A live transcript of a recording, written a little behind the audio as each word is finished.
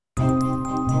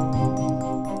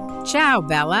Ciao,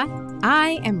 Bella.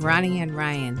 I am Ronnie Ann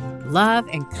Ryan, love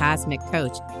and cosmic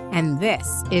coach, and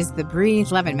this is the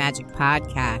Breathe Love and Magic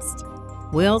podcast.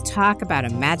 We'll talk about a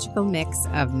magical mix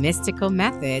of mystical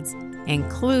methods,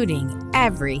 including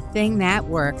everything that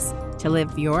works to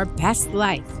live your best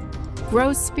life,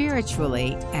 grow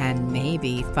spiritually, and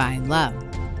maybe find love.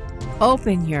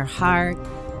 Open your heart,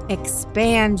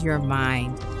 expand your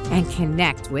mind, and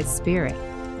connect with spirit.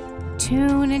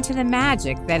 Tune into the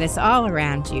magic that is all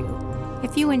around you.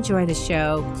 If you enjoy the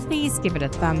show, please give it a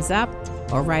thumbs up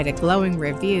or write a glowing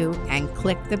review and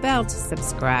click the bell to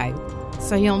subscribe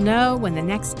so you'll know when the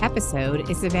next episode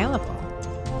is available.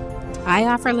 I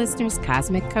offer listeners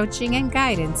cosmic coaching and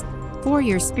guidance for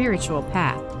your spiritual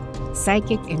path,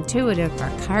 psychic, intuitive,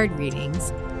 or card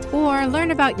readings, or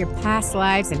learn about your past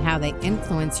lives and how they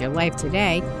influence your life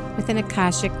today with an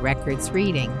Akashic Records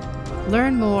reading.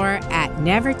 Learn more at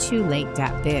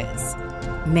nevertoolate.biz.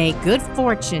 May good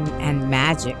fortune and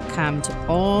magic come to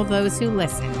all those who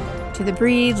listen to the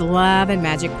Breathe Love and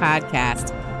Magic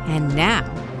podcast. And now,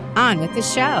 on with the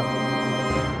show.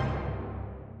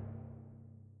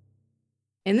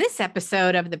 In this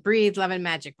episode of the Breathe Love and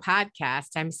Magic podcast,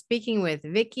 I'm speaking with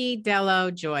Vicky Dello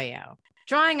Joyo.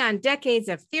 Drawing on decades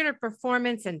of theater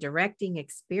performance and directing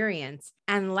experience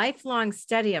and lifelong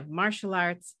study of martial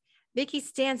arts, Vicky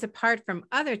stands apart from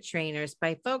other trainers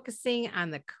by focusing on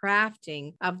the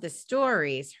crafting of the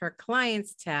stories her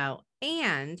clients tell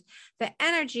and the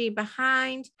energy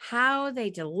behind how they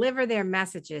deliver their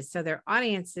messages so their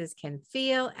audiences can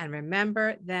feel and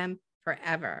remember them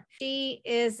forever. She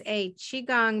is a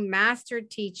Qigong master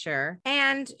teacher,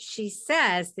 and she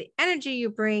says the energy you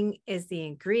bring is the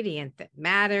ingredient that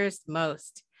matters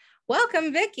most.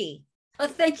 Welcome, Vicky. Oh,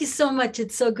 thank you so much.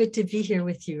 It's so good to be here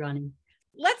with you, Ronnie.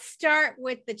 Let's start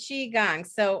with the Qigong.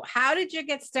 So how did you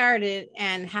get started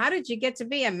and how did you get to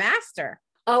be a master?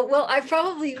 Well, I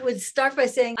probably would start by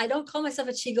saying I don't call myself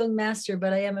a Qigong master,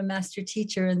 but I am a master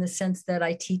teacher in the sense that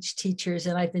I teach teachers,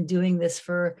 and I've been doing this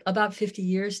for about 50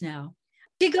 years now.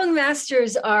 Qigong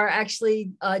masters are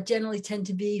actually generally tend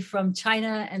to be from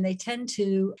China, and they tend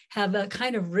to have a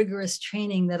kind of rigorous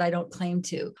training that I don't claim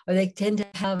to, or they tend to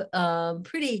have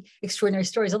pretty extraordinary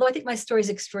stories. Although I think my story is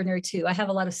extraordinary too. I have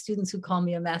a lot of students who call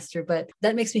me a master, but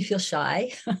that makes me feel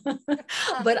shy.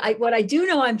 But what I do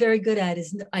know I'm very good at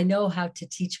is I know how to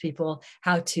teach people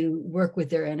how to work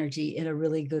with their energy in a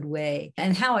really good way.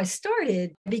 And how I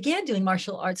started, I began doing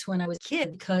martial arts when I was a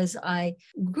kid because I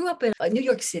grew up in New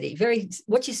York City,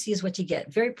 what you see is what you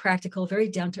get. Very practical, very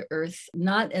down to earth,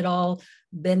 not at all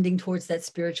bending towards that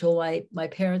spiritual light. My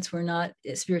parents were not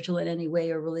spiritual in any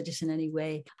way or religious in any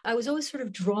way. I was always sort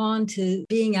of drawn to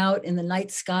being out in the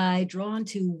night sky, drawn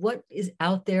to what is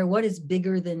out there, what is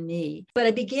bigger than me. But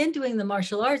I began doing the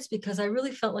martial arts because I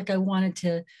really felt like I wanted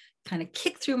to kind of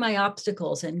kick through my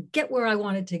obstacles and get where I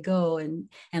wanted to go and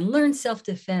learn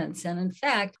self-defense. And in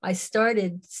fact, I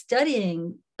started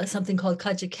studying something called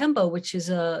Kachikembo, which is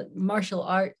a martial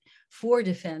art for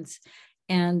defense,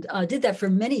 and did that for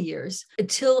many years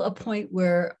until a point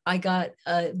where I got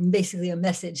basically a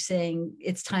message saying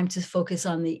it's time to focus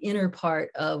on the inner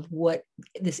part of what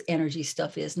this energy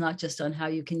stuff is, not just on how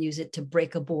you can use it to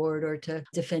break a board or to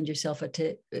defend yourself or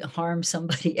to harm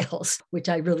somebody else, which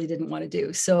I really didn't want to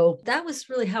do. So that was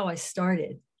really how I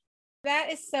started.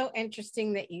 That is so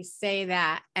interesting that you say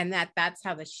that and that's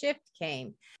how the shift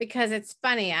came, because it's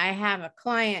funny. I have a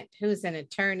client who's an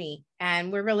attorney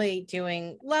and we're really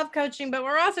doing love coaching, but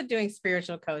we're also doing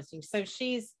spiritual coaching. So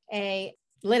she's a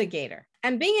litigator,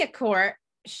 and being at court,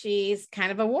 she's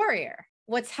kind of a warrior.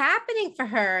 What's happening for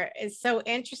her is so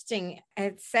interesting.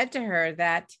 It said to her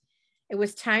that it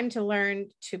was time to learn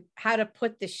how to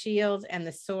put the shield and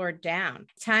the sword down.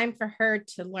 Time for her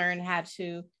to learn how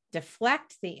to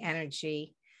deflect the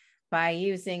energy by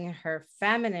using her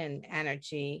feminine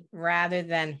energy rather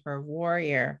than her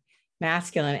warrior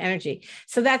masculine energy.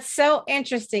 So that's so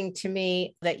interesting to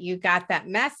me that you got that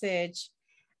message,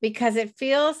 because it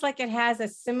feels like it has a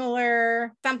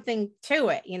similar something to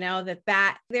it,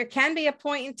 that there can be a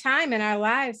point in time in our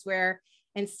lives where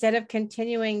instead of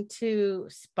continuing to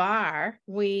spar,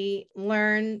 we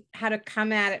learn how to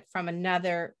come at it from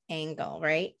another angle,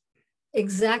 right?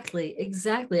 Exactly.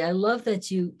 I love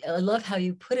how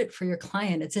you put it for your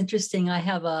client. It's interesting. I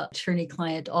have a attorney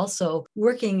client also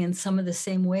working in some of the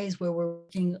same ways where we're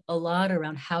working a lot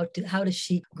around how does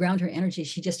she ground her energy.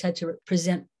 She just had to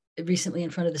present recently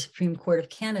in front of the Supreme Court of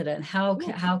Canada, and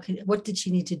what did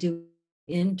she need to do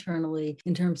internally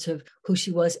in terms of who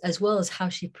she was, as well as how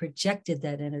she projected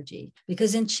that energy.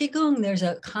 Because in Qigong, there's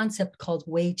a concept called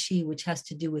Wei Qi, which has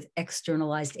to do with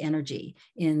externalized energy.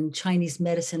 In Chinese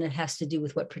medicine, it has to do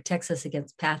with what protects us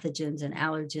against pathogens and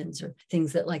allergens or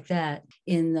things that like that.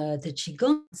 In the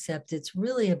Qigong concept, it's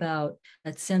really about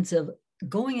that sense of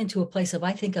going into a place of,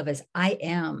 I think of as I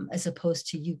am, as opposed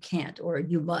to you can't or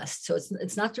you must. So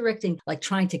it's not directing like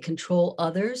trying to control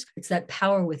others. It's that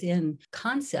power within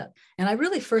concept. And I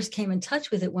really first came in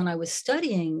touch with it when I was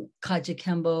studying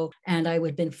Kajukenbo, and I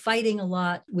had been fighting a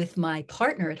lot with my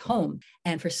partner at home.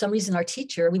 And for some reason, our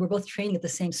teacher, we were both training at the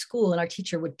same school, and our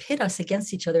teacher would pit us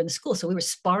against each other in the school. So we were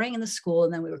sparring in the school,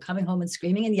 and then we were coming home and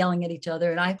screaming and yelling at each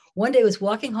other. And I one day was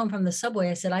walking home from the subway.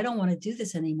 I said, I don't want to do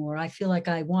this anymore. I feel like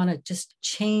I want to just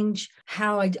change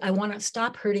how I want to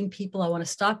stop hurting people. I want to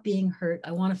stop being hurt.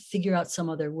 I want to figure out some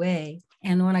other way.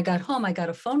 And when I got home, I got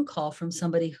a phone call from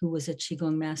somebody who was a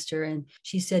Qigong master. And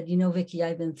she said, you know, Vicki,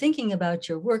 I've been thinking about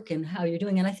your work and how you're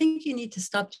doing. And I think you need to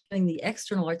stop doing the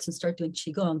external arts and start doing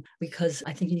Qigong, because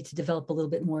I think you need to develop a little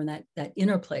bit more in that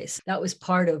inner place. That was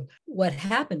part of what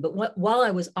happened. But while I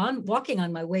was walking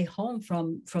on my way home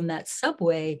from that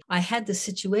subway, I had this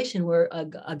situation where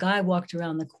a guy walked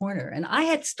around the corner, and I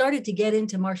had started to get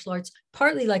into martial arts,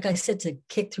 partly, like I said, to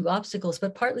kick through obstacles,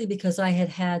 but partly because I had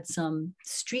had some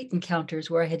street encounters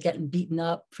where I had gotten beaten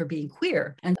up for being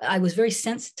queer. And I was very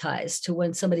sensitized to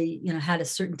when somebody, you know, had a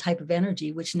certain type of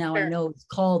energy, which now I know is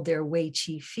called their Wei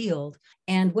Qi field.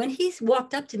 And when he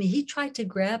walked up to me, he tried to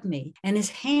grab me, and his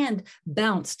hand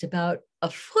bounced about a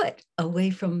foot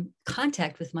away from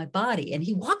contact with my body. And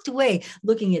he walked away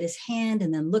looking at his hand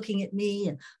and then looking at me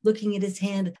and looking at his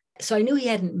hand. So I knew he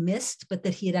hadn't missed, but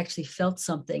that he had actually felt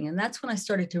something. And that's when I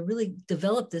started to really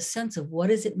develop this sense of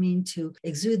what does it mean to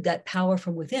exude that power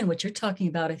from within, which you're talking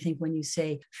about, I think, when you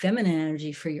say feminine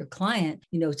energy for your client,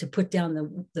 you know, to put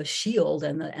down the shield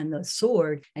and the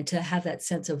sword, and to have that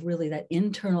sense of really that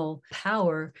internal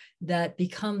power that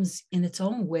becomes in its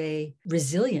own way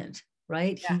resilient.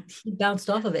 Right. Yeah. He bounced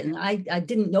off of it. And I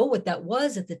didn't know what that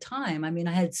was at the time. I mean,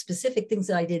 I had specific things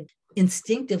that I did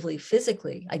instinctively,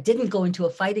 physically. I didn't go into a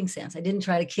fighting stance. I didn't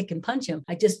try to kick and punch him.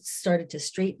 I just started to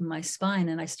straighten my spine,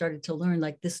 and I started to learn,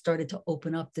 like, this started to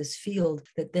open up this field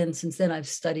that then, since then, I've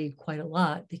studied quite a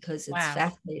lot, because it's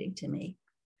fascinating to me.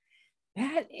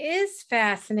 That is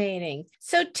fascinating.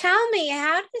 So tell me,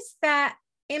 how does that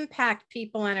impact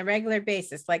people on a regular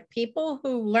basis? Like people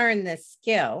who learn this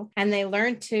skill and they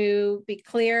learn to be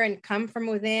clear and come from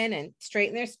within and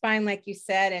straighten their spine, like you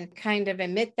said, and kind of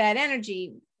emit that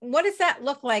energy. What does that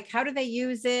look like? How do they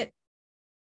use it?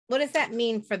 What does that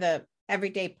mean for the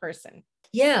everyday person?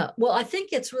 Yeah, well, I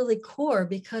think it's really core,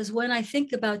 because when I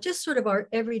think about just sort of our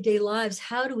everyday lives,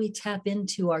 how do we tap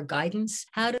into our guidance?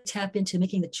 How to tap into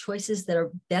making the choices that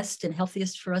are best and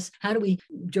healthiest for us? How do we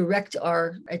direct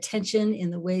our attention in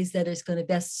the ways that is going to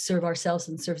best serve ourselves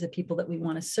and serve the people that we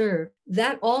want to serve?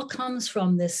 That all comes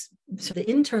from this sort of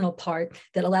internal part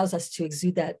that allows us to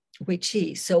exude that Wei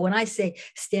Qi. So when I say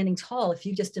standing tall, if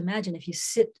you just imagine, if you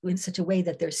sit in such a way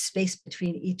that there's space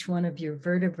between each one of your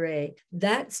vertebrae,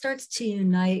 that starts to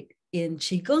unite in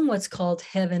Qigong what's called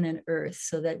heaven and earth,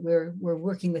 so that we're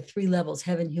working with three levels: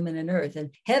 heaven, human, and earth.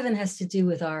 And heaven has to do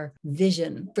with our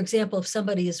vision. For example, if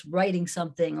somebody is writing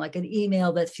something like an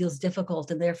email that feels difficult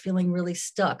and they're feeling really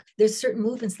stuck, there's certain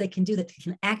movements they can do that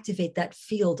can activate that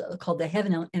field called the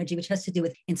heaven energy, which has to do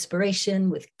with inspiration,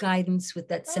 with guidance, with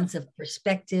that sense of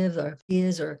perspective or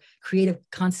ideas or creative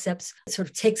concepts. It sort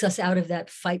of takes us out of that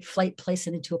fight, flight place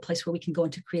and into a place where we can go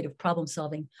into creative problem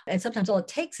solving. And sometimes all it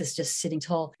takes is just sitting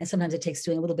tall, and sometimes it takes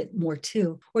doing a little bit more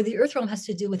too. Or the earth realm has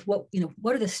to do with what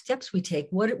are the steps we take?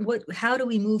 How do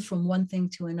we move from one thing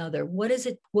to another? What does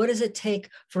it take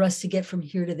for us to get from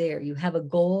here to there? You have a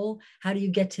goal. How do you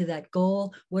get to that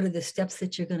goal? What are the steps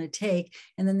that you're going to take?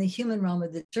 And then the human realm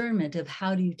of the discernment of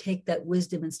how do you take that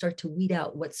wisdom and start to weed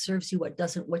out what serves you, what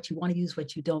doesn't, what you want to use,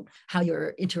 what you don't, how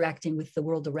you're interacting with the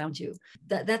world around you.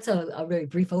 That's a very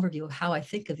brief overview of how I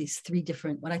think of these three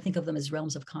different, when I think of them as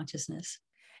realms of consciousness.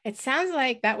 It sounds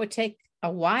like that would take a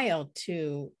while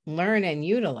to learn and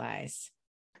utilize.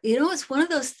 You know, it's one of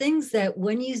those things that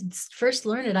when you first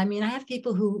learn it, I mean, I have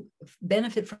people who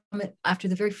benefit from it after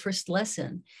the very first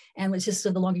lesson. And it's just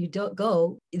so the longer you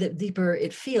go, the deeper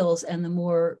it feels and the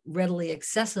more readily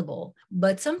accessible.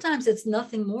 But sometimes it's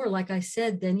nothing more, like I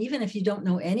said, than even if you don't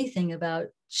know anything about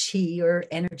chi or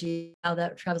energy, how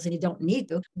that travels, and you don't need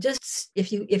to. Just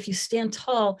if you stand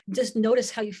tall, just notice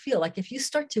how you feel. Like if you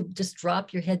start to just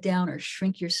drop your head down or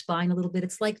shrink your spine a little bit,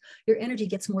 it's like your energy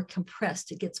gets more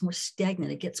compressed, it gets more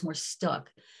stagnant, it gets more stuck.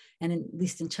 And at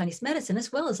least in Chinese medicine,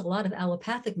 as well as a lot of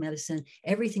allopathic medicine,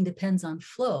 everything depends on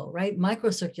flow, right?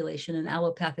 Microcirculation in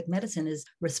allopathic medicine is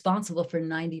responsible for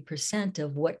 90%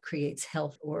 of what creates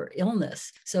health or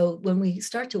illness. So when we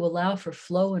start to allow for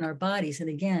flow in our bodies, and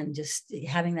again, just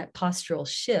having that postural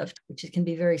shift, which can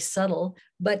be very subtle,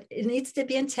 but it needs to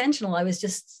be intentional. I was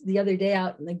just the other day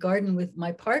out in the garden with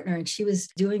my partner, and she was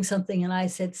doing something, and I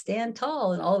said, stand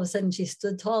tall. And all of a sudden she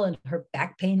stood tall and her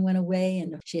back pain went away,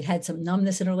 and she had some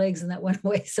numbness in her legs and that went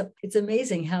away. So it's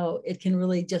amazing how it can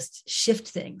really just shift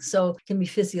things. So it can be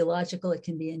physiological. It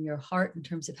can be in your heart in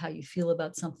terms of how you feel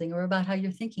about something or about how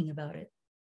you're thinking about it.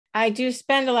 I do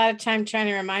spend a lot of time trying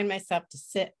to remind myself to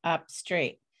sit up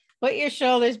straight. Put your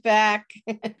shoulders back.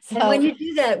 So, and when you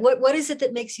do that, what is it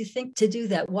that makes you think to do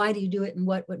that? Why do you do it? And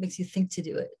what makes you think to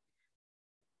do it?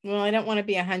 Well, I don't want to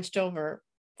be a hunched over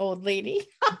old lady.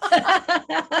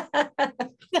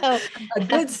 So, a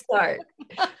good start.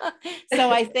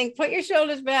 So I think put your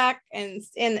shoulders back, and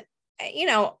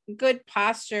good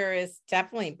posture is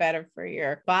definitely better for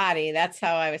your body. That's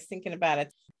how I was thinking about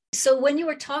it. So when you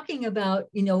were talking about,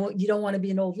 you don't want to be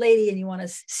an old lady and you want to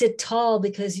sit tall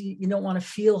because you don't want to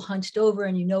feel hunched over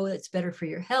and it's better for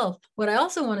your health. What I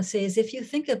also want to say is if you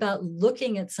think about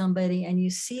looking at somebody and you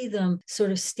see them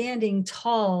sort of standing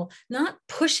tall, not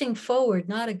pushing forward,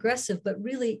 not aggressive, but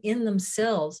really in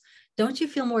themselves, don't you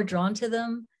feel more drawn to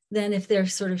them than if they're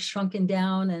sort of shrunken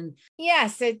down? And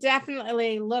yes, it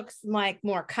definitely looks like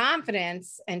more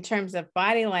confidence in terms of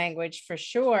body language for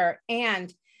sure.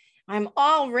 And I'm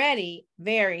already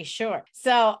very short.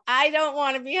 So I don't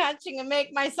want to be hunching and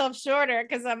make myself shorter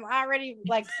because I'm already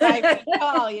like 5 feet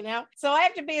tall, So I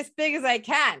have to be as big as I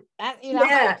can.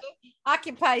 Yeah.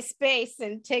 Occupy space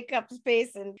and take up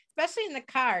space. And especially in the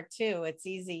car too, it's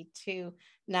easy to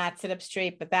not sit up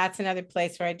straight, but that's another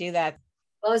place where I do that.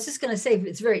 Well, I was just going to say,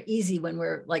 it's very easy when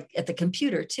we're like at the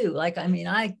computer too. Like, I mean,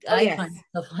 I find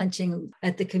myself hunching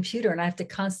at the computer, and I have to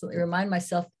constantly remind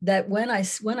myself that when I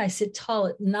sit tall,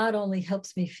 it not only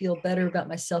helps me feel better about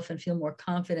myself and feel more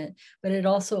confident, but it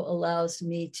also allows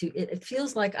me to, it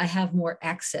feels like I have more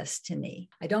access to me.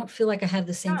 I don't feel like I have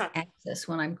the same access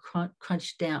when I'm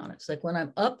crunched down. It's like when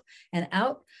I'm up and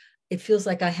out, it feels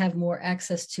like I have more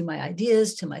access to my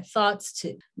ideas, to my thoughts,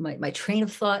 to my train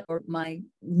of thought, or my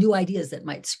new ideas that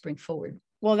might spring forward.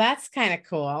 Well, that's kind of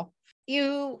cool.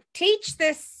 You teach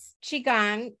this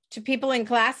Qigong to people in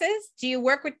classes? Do you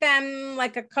work with them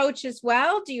like a coach as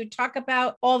well? Do you talk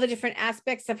about all the different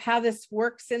aspects of how this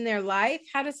works in their life?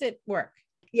 How does it work?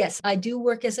 Yes, I do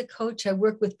work as a coach. I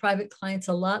work with private clients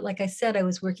a lot. Like I said, I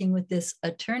was working with this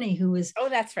attorney who was... Oh,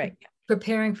 that's right.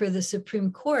 Preparing for the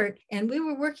Supreme Court. And we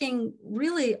were working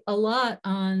really a lot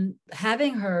on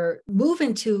having her move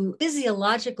into a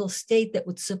physiological state that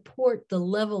would support the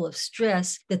level of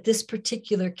stress that this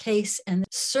particular case and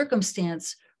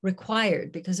circumstance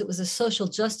required, because it was a social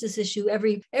justice issue.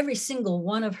 Every single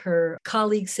one of her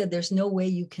colleagues said, there's no way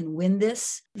you can win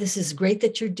this. This is great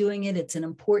that you're doing it. It's an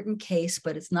important case,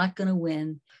 but it's not going to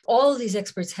win. All of these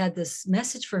experts had this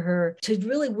message for her to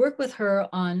really work with her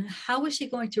on how was she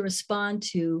going to respond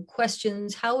to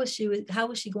questions? How was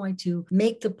she going to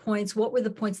make the points? What were the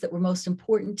points that were most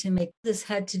important to make? This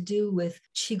had to do with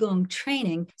Qigong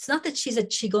training. It's not that she's a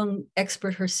Qigong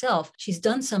expert herself. She's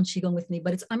done some Qigong with me,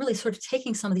 but I'm really sort of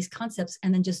taking some of these concepts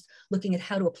and then just looking at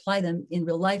how to apply them in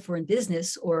real life or in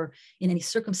business or in any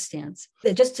circumstance.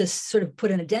 Just to sort of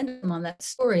put an addendum on that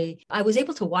story, I was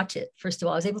able to watch it. First of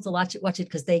all, I was able to watch it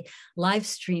because they live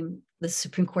stream the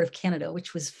Supreme Court of Canada,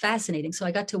 which was fascinating. So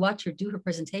I got to watch her do her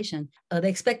presentation. They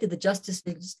expected the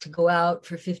justices to go out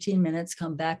for 15 minutes,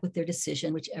 come back with their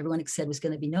decision, which everyone said was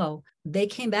going to be no. They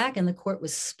came back and the court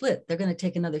was split. They're going to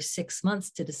take another 6 months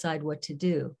to decide what to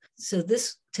do. So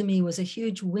this, to me, was a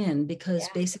huge win because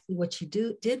basically what she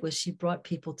did was she brought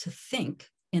people to think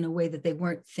in a way that they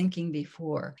weren't thinking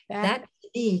before. That to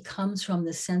me comes from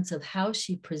the sense of how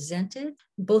she presented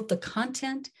both the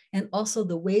content and also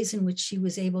the ways in which she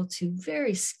was able to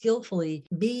very skillfully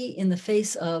be in the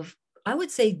face of, I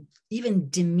would say, even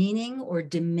demeaning or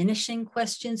diminishing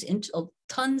questions,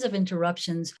 tons of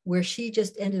interruptions where she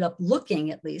just ended up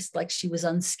looking at least like she was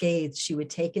unscathed. She would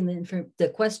take in the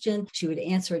question, she would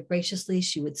answer it graciously,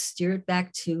 she would steer it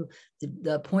back to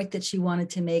the point that she wanted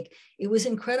to make. It was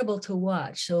incredible to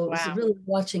watch. So it was really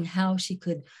watching how she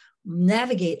could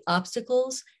navigate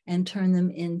obstacles and turn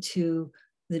them into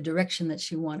the direction that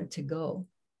she wanted to go.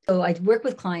 So I work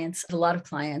with clients, a lot of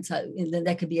clients. And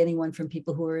that could be anyone from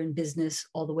people who are in business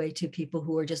all the way to people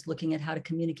who are just looking at how to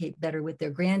communicate better with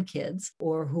their grandkids,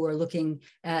 or who are looking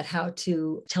at how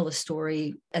to tell a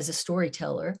story as a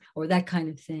storyteller, or that kind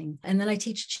of thing. And then I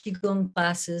teach Qigong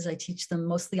classes. I teach them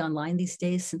mostly online these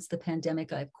days since the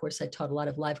pandemic. Of course, I taught a lot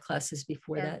of live classes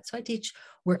before that. So I teach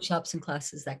workshops and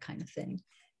classes, that kind of thing.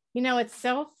 You know, it's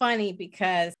so funny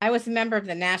because I was a member of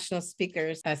the National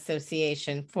Speakers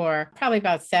Association for probably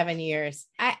about 7 years.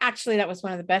 That was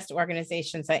one of the best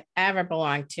organizations I ever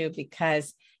belonged to,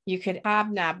 because you could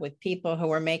hobnob with people who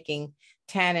were making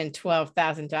 $10,000 and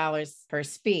 $12,000 per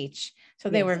speech. So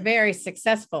they were very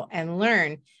successful, and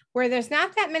learn where there's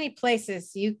not that many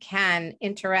places you can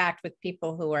interact with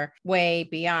people who are way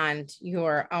beyond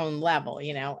your own level,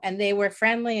 and they were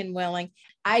friendly and willing.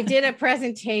 I did a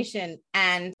presentation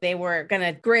and they were going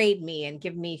to grade me and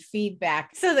give me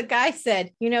feedback. So the guy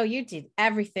said, you did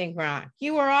everything wrong.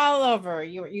 You were all over.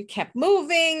 You kept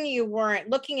moving. You weren't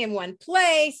looking in one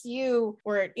place. You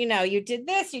were, you did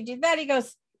this, you did that. He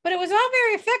goes, but it was all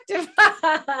very effective.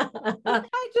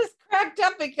 I just cracked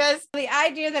up because the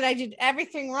idea that I did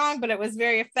everything wrong, but it was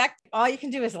very effective. All you can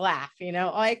do is laugh,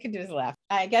 all you can do is laugh.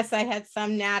 I guess I had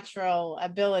some natural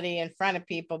ability in front of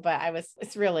people, but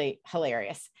it's really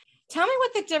hilarious. Tell me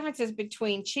what the difference is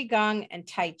between Qigong and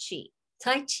Tai Chi.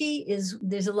 Tai Chi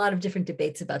there's a lot of different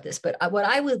debates about this, but what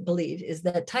I would believe is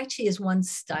that Tai Chi is one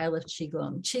style of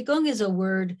Qigong. Qigong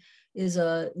is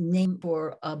a name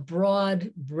for a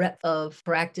broad breadth of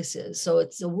practices. So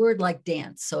it's a word like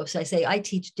dance. So if I say I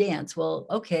teach dance, well,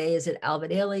 okay, is it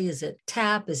Albert Ailey? Is it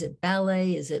tap? Is it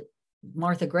ballet? Is it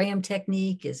Martha Graham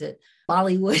technique? Is it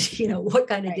Bollywood? What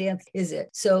kind of dance is it?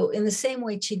 So in the same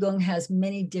way, Qigong has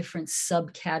many different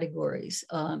subcategories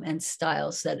and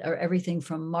styles that are everything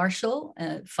from martial,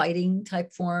 fighting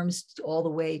type forms, all the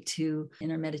way to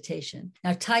inner meditation.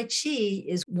 Now, Tai Chi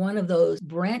is one of those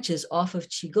branches off of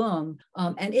Qigong,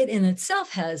 and it in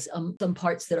itself has some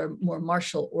parts that are more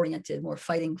martial oriented, more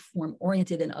fighting form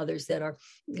oriented, and others that are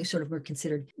sort of more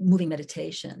considered moving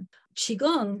meditation.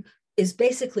 Qigong is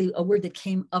basically a word that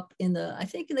came up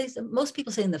most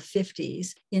people say in the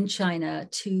 50s in China,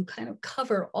 to kind of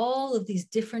cover all of these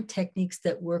different techniques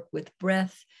that work with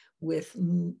breath, with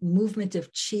movement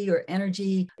of qi or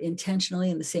energy intentionally,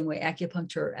 in the same way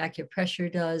acupuncture or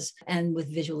acupressure does, and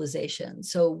with visualization.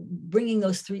 So bringing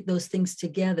those things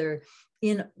together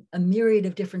in a myriad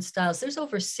of different styles. There's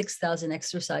over 6,000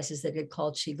 exercises that get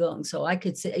called Qigong. So I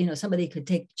could say, somebody could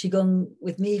take Qigong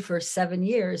with me for 7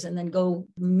 years and then go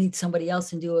meet somebody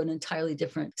else and do an entirely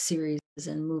different series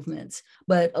and movements.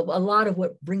 But a lot of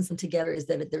what brings them together is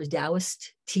that there's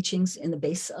Taoist teachings in the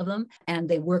base of them, and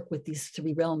they work with these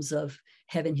three realms of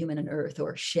heaven, human, and earth,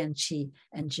 or Shen, Qi,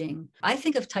 and Jing. I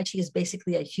think of Tai Chi as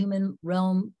basically a human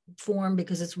realm form,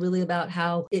 because it's really about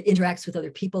how it interacts with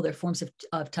other people. There are forms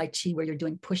of Tai Chi where you're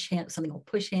doing something called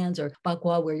push hands, or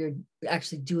Bagua, where you're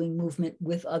actually doing movement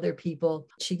with other people.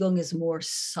 Qigong is more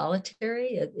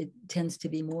solitary. It tends to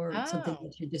be more something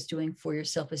that you're just doing for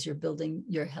yourself as you're building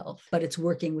your health. But it's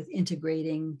working with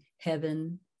integrating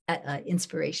heaven,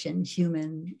 inspiration,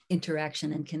 human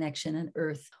interaction and connection, and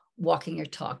earth, walking your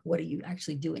talk. What are you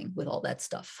actually doing with all that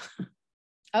stuff?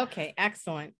 Okay,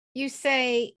 excellent. You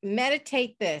say,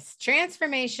 meditate this,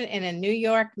 transformation in a New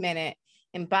York minute,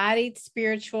 embodied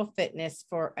spiritual fitness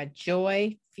for a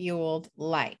joy-fueled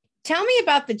life. Tell me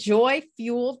about the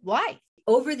joy-fueled life.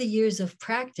 Over the years of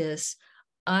practice,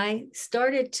 I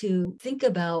started to think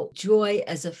about joy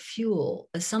as a fuel,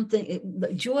 as something.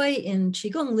 Joy in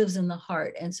Qigong lives in the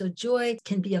heart. And so joy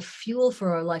can be a fuel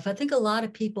for our life. I think a lot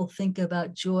of people think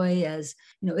about joy as,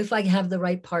 if I have the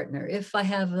right partner, if I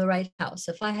have the right house,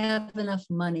 if I have enough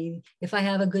money, if I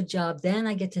have a good job, then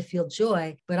I get to feel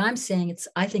joy. But I'm saying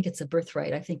I think it's a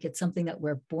birthright. I think it's something that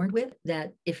we're born with,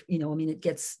 that if, it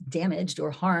gets damaged or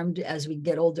harmed as we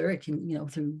get older. It can,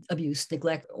 through abuse,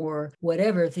 neglect, or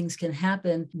whatever, things can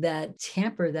happen that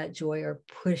tamper that joy or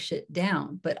push it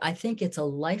down. But I think it's a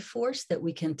life force that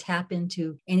we can tap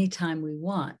into anytime we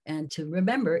want. And to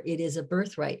remember, it is a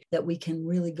birthright that we can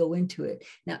really go into it.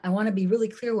 Now, I want to be really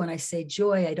clear when I say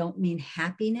joy, I don't mean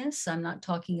happiness. I'm not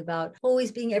talking about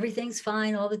always being everything's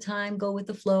fine all the time, go with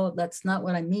the flow. That's not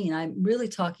what I mean. I'm really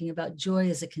talking about joy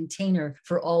as a container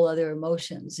for all other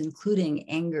emotions, including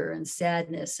anger and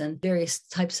sadness and various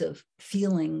types of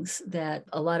feelings that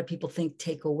a lot of people think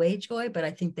take away joy, but I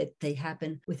think that they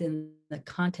happen within the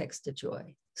context of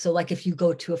joy. So like if you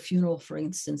go to a funeral, for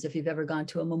instance, if you've ever gone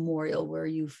to a memorial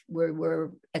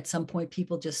where at some point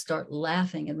people just start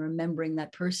laughing and remembering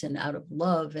that person out of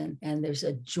love, and there's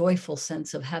a joyful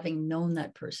sense of having known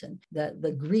that person, that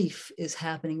the grief is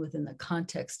happening within the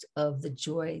context of the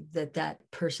joy that that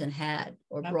person had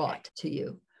or brought to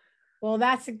you. Well,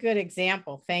 that's a good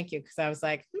example. Thank you. Because I was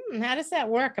like, how does that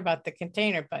work about the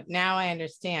container? But now I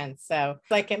understand. So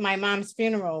like at my mom's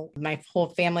funeral, my whole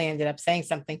family ended up saying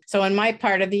something. So in my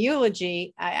part of the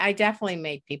eulogy, I definitely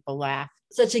made people laugh.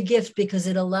 Such a gift because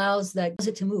it allows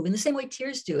it to move in the same way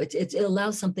tears do. It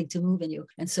allows something to move in you.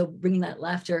 And so bringing that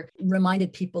laughter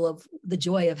reminded people of the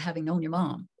joy of having known your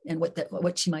mom and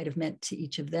what she might have meant to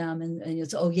each of them. And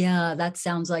it's, oh yeah, that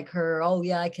sounds like her. Oh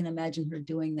yeah, I can imagine her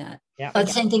doing that. Yeah. The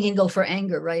same thing can go for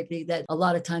anger, right? That a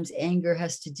lot of times anger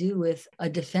has to do with a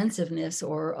defensiveness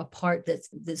or a part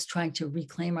that's trying to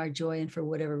reclaim our joy. And for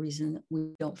whatever reason,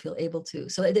 we don't feel able to.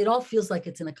 So it all feels like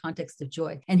it's in the context of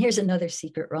joy. And here's another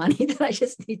secret, Ronnie, that I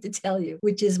just need to tell you,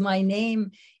 which is my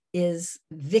name is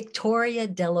Victoria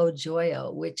dello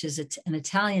Gioia, which is an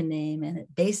Italian name, and it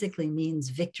basically means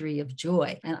victory of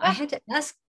joy. And I had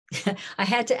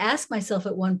to ask myself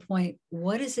at one point,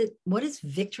 what is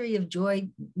victory of joy?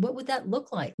 What would that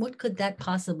look like? What could that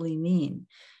possibly mean?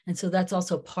 And so that's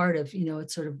also part of,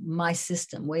 it's sort of my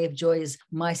system. Way of Joy is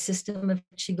my system of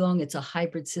Qigong. It's a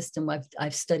hybrid system.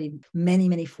 I've studied many,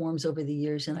 many forms over the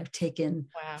years, and I've taken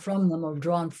from them or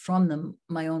drawn from them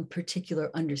my own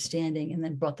particular understanding and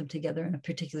then brought them together in a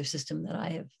particular system that I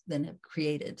have then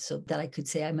created, so that I could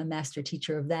say I'm a master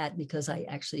teacher of that, because I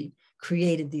actually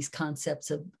created these concepts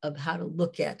of how to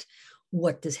look at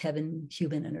what does heaven,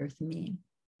 human, and earth mean.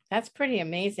 That's pretty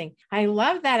amazing. I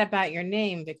love that about your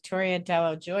name, Victoria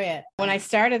dello Gioia. When I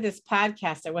started this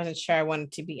podcast, I wasn't sure I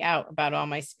wanted to be out about all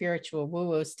my spiritual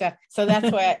woo-woo stuff. So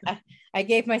that's why I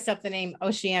gave myself the name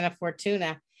Oceana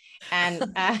Fortuna.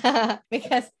 And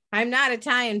because I'm not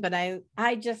Italian, but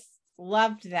I just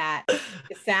loved that,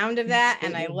 the sound of that.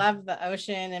 And I love the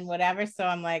ocean and whatever. So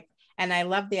I'm like, and I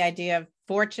love the idea of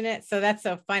fortunate. So that's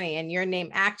so funny. And your name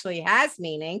actually has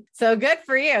meaning. So good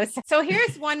for you. So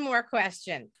here's one more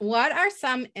question. What are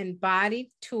some embodied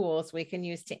tools we can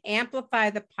use to amplify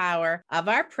the power of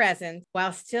our presence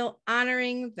while still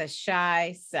honoring the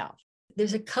shy self?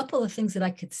 There's a couple of things that I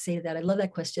could say to that. I love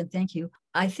that question. Thank you.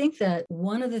 I think that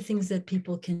one of the things that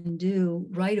people can do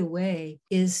right away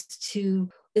is to,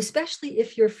 especially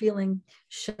if you're feeling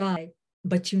shy,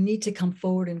 but you need to come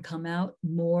forward and come out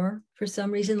more for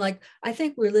some reason. Like, I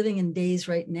think we're living in days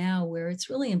right now where it's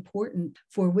really important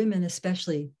for women,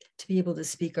 especially, to be able to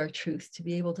speak our truth, to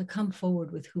be able to come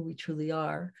forward with who we truly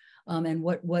are, and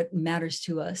what matters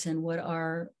to us and what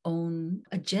our own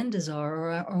agendas are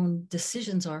or our own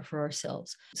decisions are for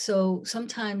ourselves. So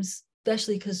sometimes,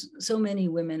 especially because so many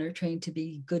women are trained to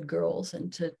be good girls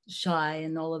and to shy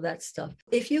and all of that stuff.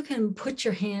 If you can put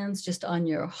your hands just on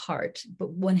your heart,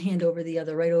 but one hand over the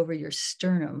other, right over your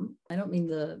sternum. I don't mean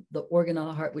the organ on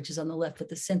the heart, which is on the left, but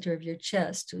the center of your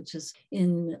chest, which is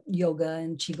in yoga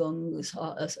and Qigong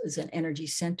is an energy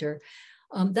center.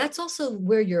 That's also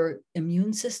where your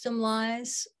immune system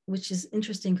lies, which is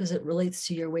interesting because it relates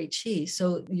to your Wei Qi.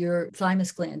 So your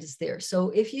thymus gland is there. So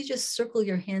if you just circle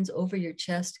your hands over your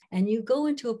chest and you go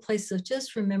into a place of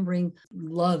just remembering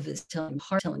love is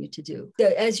heart telling you to do.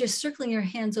 As you're circling your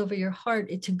hands over your heart,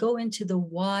 to go into the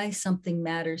why something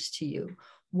matters to you.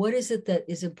 What is it that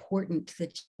is important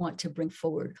that you want to bring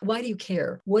forward? Why do you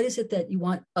care? What is it that you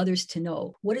want others to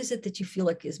know? What is it that you feel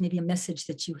like is maybe a message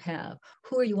that you have?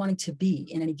 Who are you wanting to be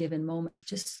in any given moment?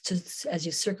 Just as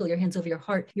you circle your hands over your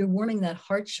heart, you're warming that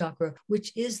heart chakra,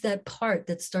 which is that part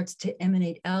that starts to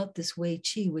emanate out this Wei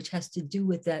Qi, which has to do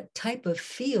with that type of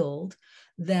field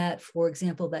that, for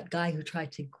example, that guy who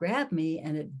tried to grab me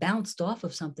and it bounced off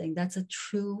of something, that's a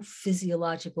true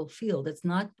physiological field. It's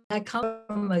not, I come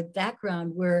from a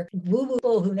background where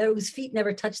woo-woo whose feet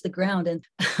never touched the ground. And,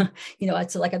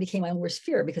 it's like I became my own worst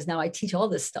fear because now I teach all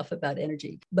this stuff about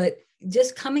energy. But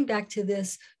just coming back to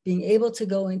this, being able to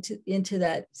go into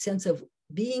that sense of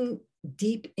being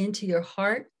deep into your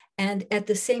heart, and at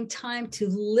the same time to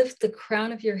lift the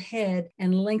crown of your head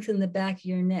and lengthen the back of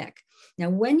your neck. Now,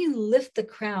 when you lift the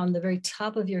crown, the very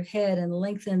top of your head, and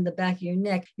lengthen the back of your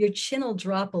neck, your chin will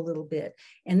drop a little bit.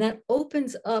 And that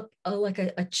opens up like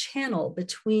a channel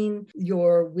between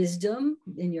your wisdom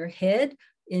in your head,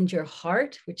 in your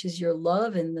heart, which is your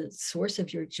love and the source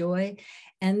of your joy.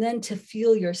 And then to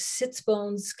feel your sits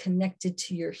bones connected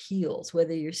to your heels,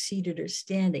 whether you're seated or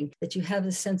standing, that you have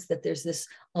a sense that there's this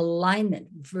alignment,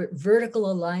 vertical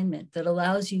alignment that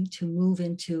allows you to move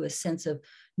into a sense of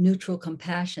neutral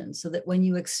compassion, so that when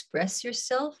you express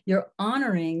yourself, you're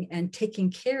honoring and taking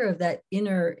care of that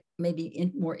inner,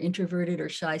 maybe more introverted or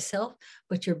shy self,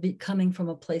 but you're coming from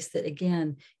a place that,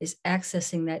 again, is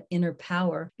accessing that inner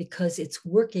power, because it's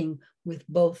working with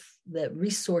both the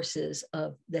resources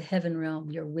of the heaven realm,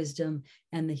 your wisdom,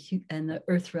 and the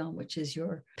earth realm, which is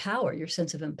your power, your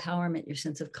sense of empowerment, your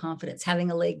sense of confidence, having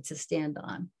a leg to stand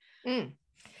on. Mm.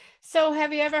 So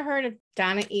have you ever heard of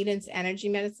Donna Eden's energy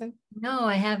medicine? No,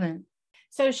 I haven't.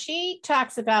 So she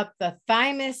talks about the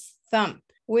thymus thump,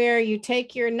 where you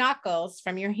take your knuckles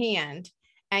from your hand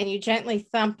and you gently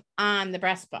thump on the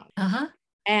breastbone. Uh-huh.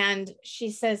 And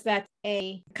she says that's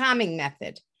a calming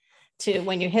method.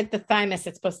 When you hit the thymus,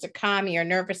 it's supposed to calm your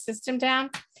nervous system down.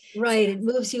 Right. It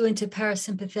moves you into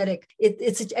parasympathetic.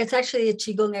 It's actually a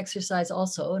Qigong exercise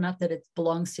also. Not that it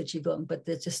belongs to Qigong, but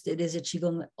it is a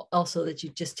Qigong also, that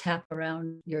you just tap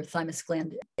around your thymus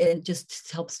gland. It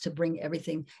just helps to bring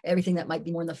everything that might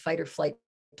be more in the fight or flight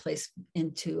place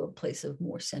into a place of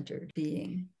more centered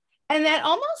being. And that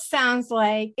almost sounds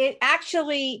like it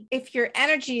actually, if your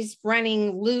energy's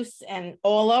running loose and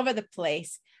all over the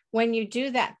place, when you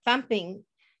do that thumping,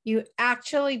 you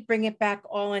actually bring it back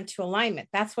all into alignment.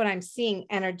 That's what I'm seeing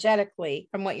energetically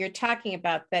from what you're talking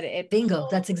about, that it. Bingo.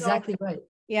 That's exactly right.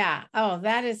 Yeah. Oh,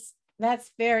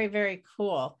 that's very, very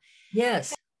cool.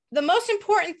 Yes. The most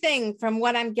important thing from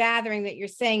what I'm gathering that you're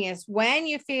saying is, when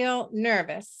you feel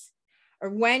nervous or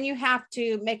when you have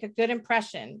to make a good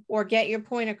impression or get your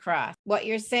point across, what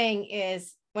you're saying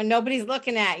is, when nobody's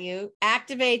looking at you,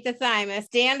 activate the thymus,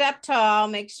 stand up tall,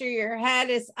 make sure your head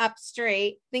is up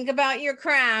straight, think about your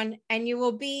crown, and you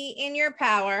will be in your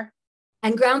power.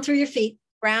 And ground through your feet.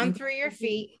 Ground through your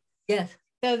feet. Yes.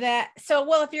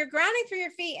 Well, if you're grounding through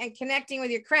your feet and connecting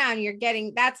with your crown,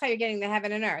 that's how you're getting the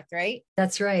heaven and earth, right?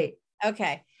 That's right.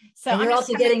 Okay. So and you're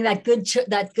also getting that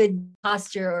good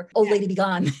posture, or old lady be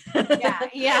gone.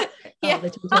 Yeah.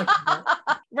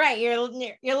 Right.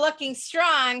 You're looking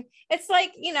strong. It's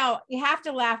like, you have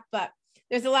to laugh, but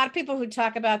there's a lot of people who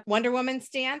talk about Wonder Woman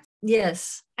stance.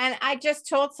 Yes. And I just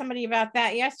told somebody about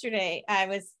that yesterday. I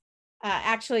was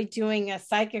actually doing a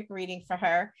psychic reading for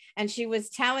her, and she was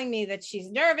telling me that she's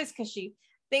nervous because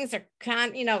things are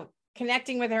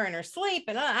connecting with her in her sleep.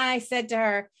 And I said to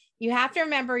her, you have to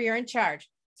remember you're in charge.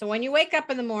 So when you wake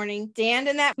up in the morning, stand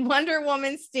in that Wonder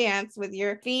Woman stance with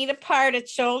your feet apart at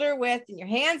shoulder width and your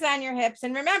hands on your hips.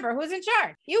 And remember, who's in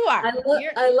charge? You are.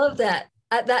 I love that.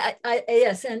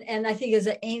 Yes, and I think as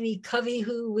Amy Covey,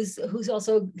 who's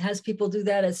also has people do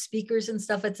that as speakers and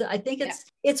stuff. I think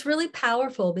it's really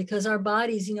powerful, because our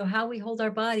bodies, how we hold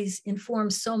our bodies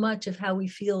informs so much of how we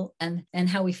feel, and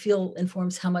how we feel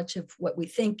informs how much of what we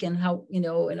think, and how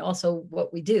and also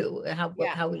what we do, how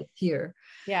we appear.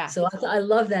 Yeah. So I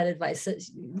love that advice.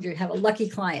 You have a lucky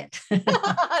client.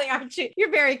 Aren't you?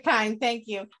 You're very kind. Thank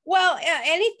you. Well,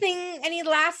 any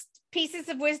last pieces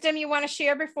of wisdom you want to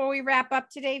share before we wrap up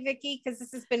today, Vicki? Because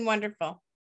this has been wonderful.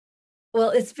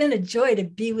 Well, it's been a joy to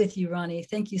be with you, Ronnie.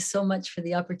 Thank you so much for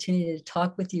the opportunity to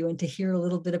talk with you and to hear a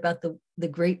little bit about the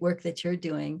great work that you're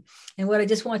doing. And what I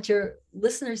just want your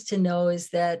listeners to know is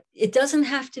that it doesn't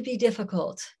have to be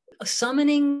difficult.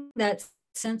 Summoning that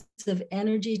sense of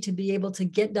energy to be able to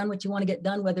get done what you want to get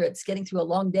done, whether it's getting through a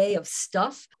long day of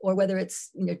stuff, or whether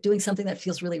it's doing something that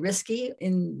feels really risky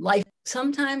in life.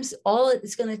 Sometimes all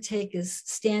it's going to take is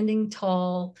standing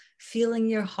tall, feeling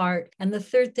your heart. And the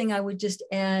third thing I would just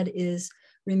add is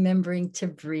remembering to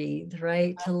breathe,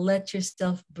 right? To let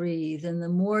yourself breathe. And the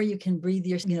more you can breathe,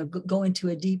 go into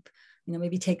a deep,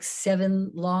 maybe take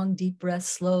 7 long, deep breaths,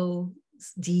 slow,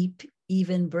 deep,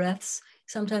 even breaths.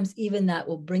 Sometimes even that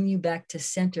will bring you back to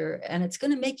center, and it's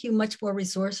going to make you much more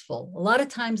resourceful. A lot of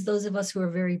times, those of us who are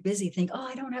very busy think, oh,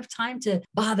 I don't have time to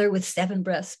bother with 7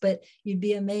 breaths, but you'd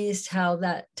be amazed how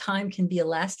that time can be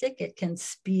elastic. It can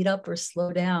speed up or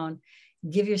slow down.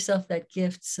 Give yourself that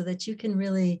gift so that you can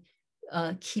really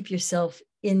keep yourself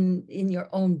in your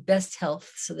own best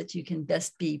health, so that you can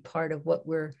best be part of what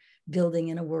we're building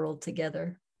in a world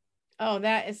together. Oh,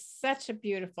 that is such a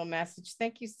beautiful message.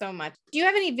 Thank you so much. Do you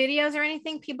have any videos or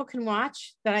anything people can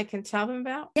watch that I can tell them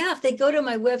about? Yeah, if they go to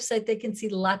my website, they can see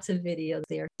lots of videos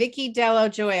there. Vicki Dello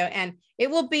Joio, and it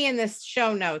will be in this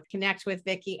show notes. Connect with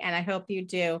Vicki, and I hope you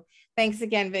do. Thanks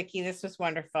again, Vicki. This was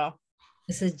wonderful.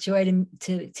 It's a joy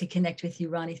to connect with you,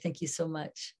 Ronnie. Thank you so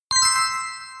much.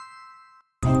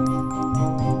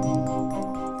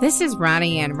 This is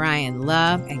Ronnie Ann Ryan,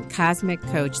 Love and Cosmic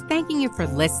Coach, thanking you for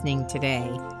listening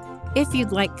today. If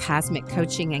you'd like cosmic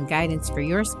coaching and guidance for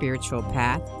your spiritual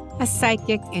path, a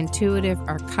psychic, intuitive,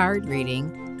 or card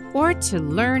reading, or to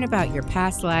learn about your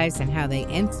past lives and how they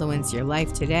influence your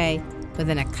life today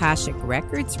with an Akashic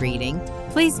Records reading,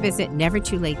 please visit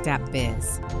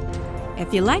nevertoolate.biz.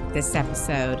 If you like this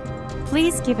episode,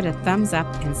 please give it a thumbs up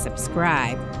and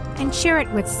subscribe, and share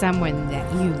it with someone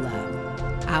that you love.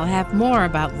 I'll have more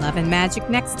about love and magic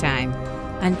next time.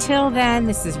 Until then,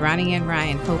 this is Ronnie Ann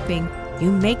Ryan, hoping you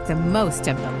make the most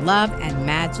of the love and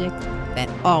magic that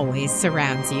always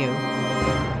surrounds you.